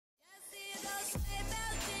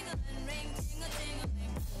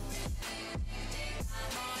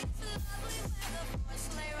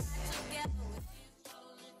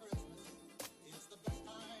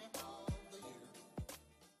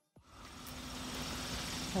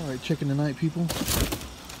All right, checking the night, people.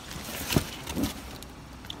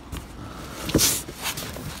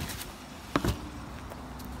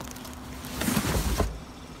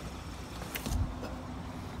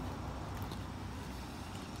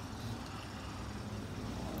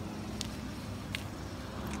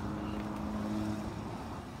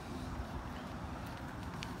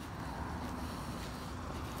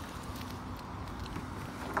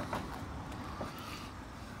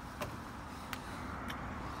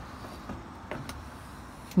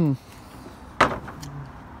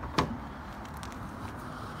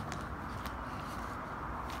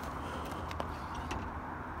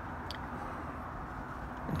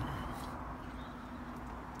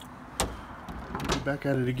 Back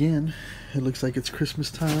at it again. It looks like it's Christmas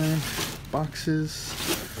time. Boxes.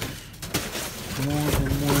 More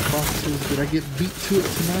and more boxes. Did I get beat to it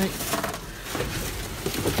tonight?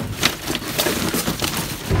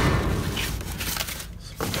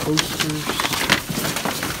 Some posters.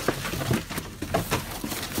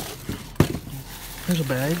 There's a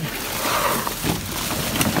bag.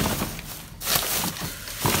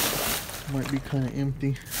 Might be kind of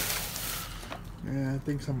empty. Yeah, I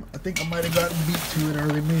think I might have gotten beat to it, or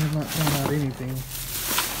they may have not found out anything.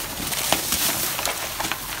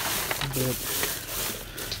 But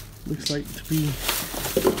looks like to be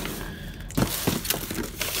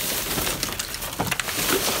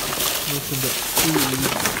nothing but food.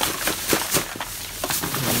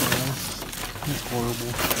 Yeah, that's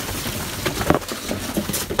horrible.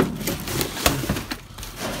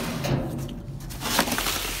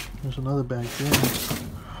 There's another bag there.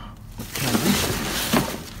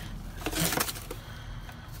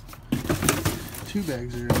 Two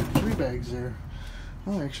bags there, 3 bags there.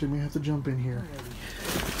 Oh, actually, we have to jump in here.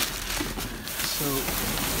 So,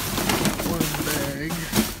 1 bag,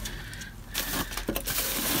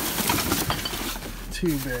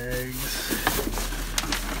 2 bags.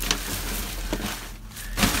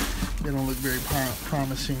 They don't look very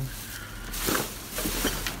promising.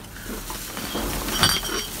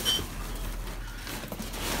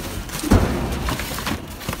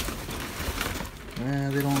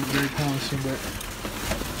 They don't look very promising, but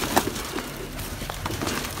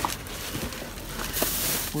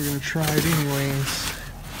we're gonna try it anyways,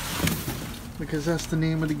 because that's the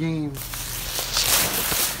name of the game.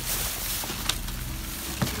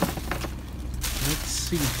 Let's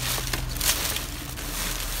see.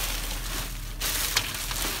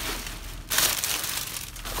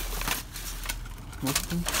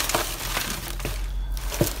 Nothing.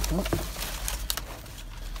 Oh.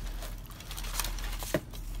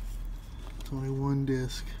 Only 1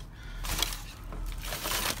 disc.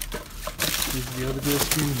 There's the other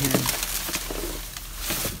disc in here.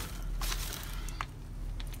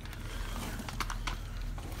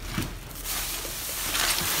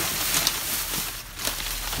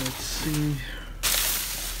 Let's see.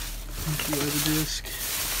 Here's the other disc.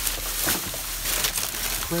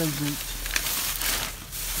 Present.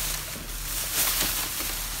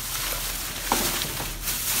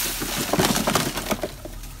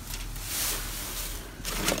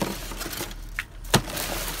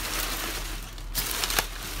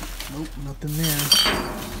 Nope, nothing there.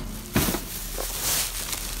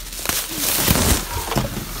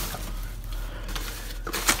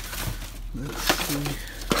 Let's see.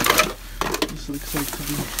 This looks like to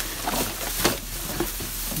be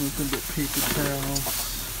nothing but paper towels.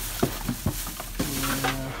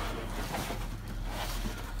 Yeah.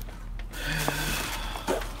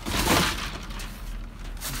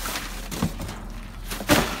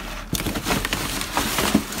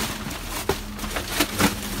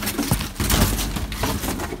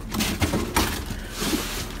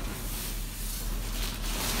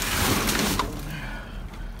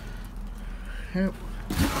 Yep.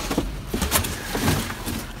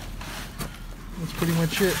 That's pretty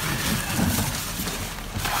much it. It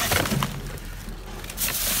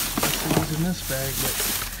was in this bag, but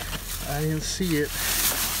I didn't see it.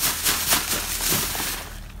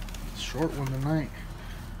 Short one tonight.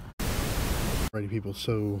 Alrighty, people,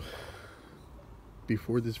 so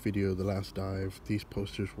before this video, the last dive, these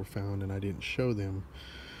posters were found and I didn't show them.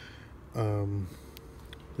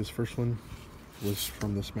 This first one was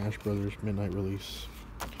from the Smash Brothers Midnight release.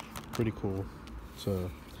 Pretty cool. It's a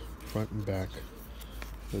front and back.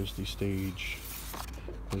 There's the stage.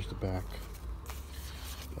 There's the back.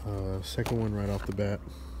 Second one right off the bat.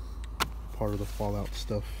 Part of the Fallout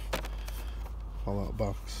stuff. Fallout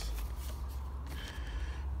box.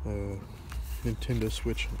 Nintendo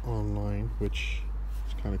Switch Online, which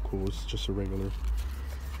is kind of cool. It's just a regular.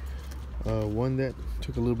 One that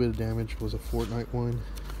took a little bit of damage was a Fortnite one,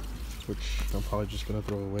 which I'm probably just gonna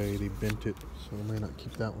throw away. They bent it, so I may not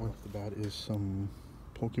keep that one. The bat is some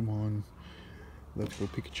Pokemon Let's Go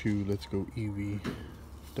Pikachu, Let's Go Eevee,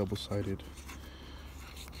 double-sided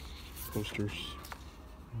posters.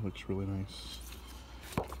 Looks really nice.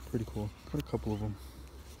 Pretty cool. Got a couple of them.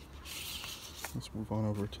 Let's move on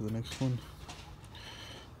over to the next one.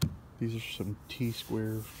 These are some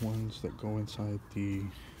T-square ones that go inside the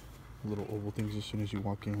little oval things as soon as you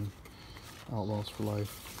walk in. Outlaws for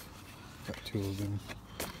Life. Got 2 of them.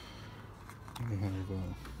 They have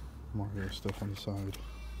Mario stuff on the side.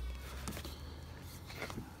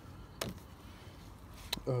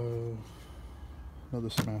 Another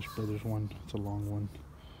Smash Brothers one. It's a long one.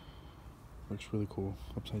 Looks really cool.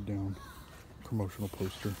 Upside down. Promotional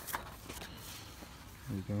poster.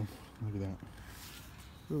 There you go. Look at that.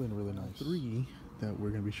 Really, really nice. 3 that we're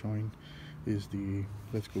going to be showing is the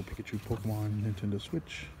Let's Go Pikachu Pokemon Nintendo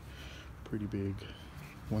Switch. Pretty big.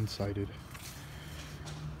 One-sided.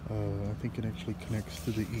 I think it actually connects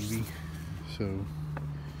to the Eevee. So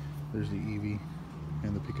there's the Eevee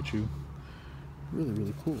and the Pikachu. Really,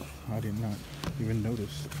 really cool. I did not even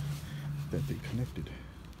notice that they connected.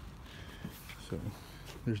 So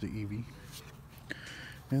there's the Eevee.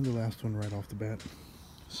 And the last one right off the bat,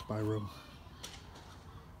 Spyro.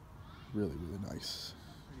 Really, really nice.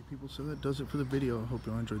 Alrighty people, so that does it for the video. I hope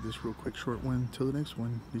you all enjoyed this real quick short one. Till the next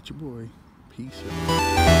one, it's your boy. Peace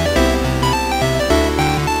out.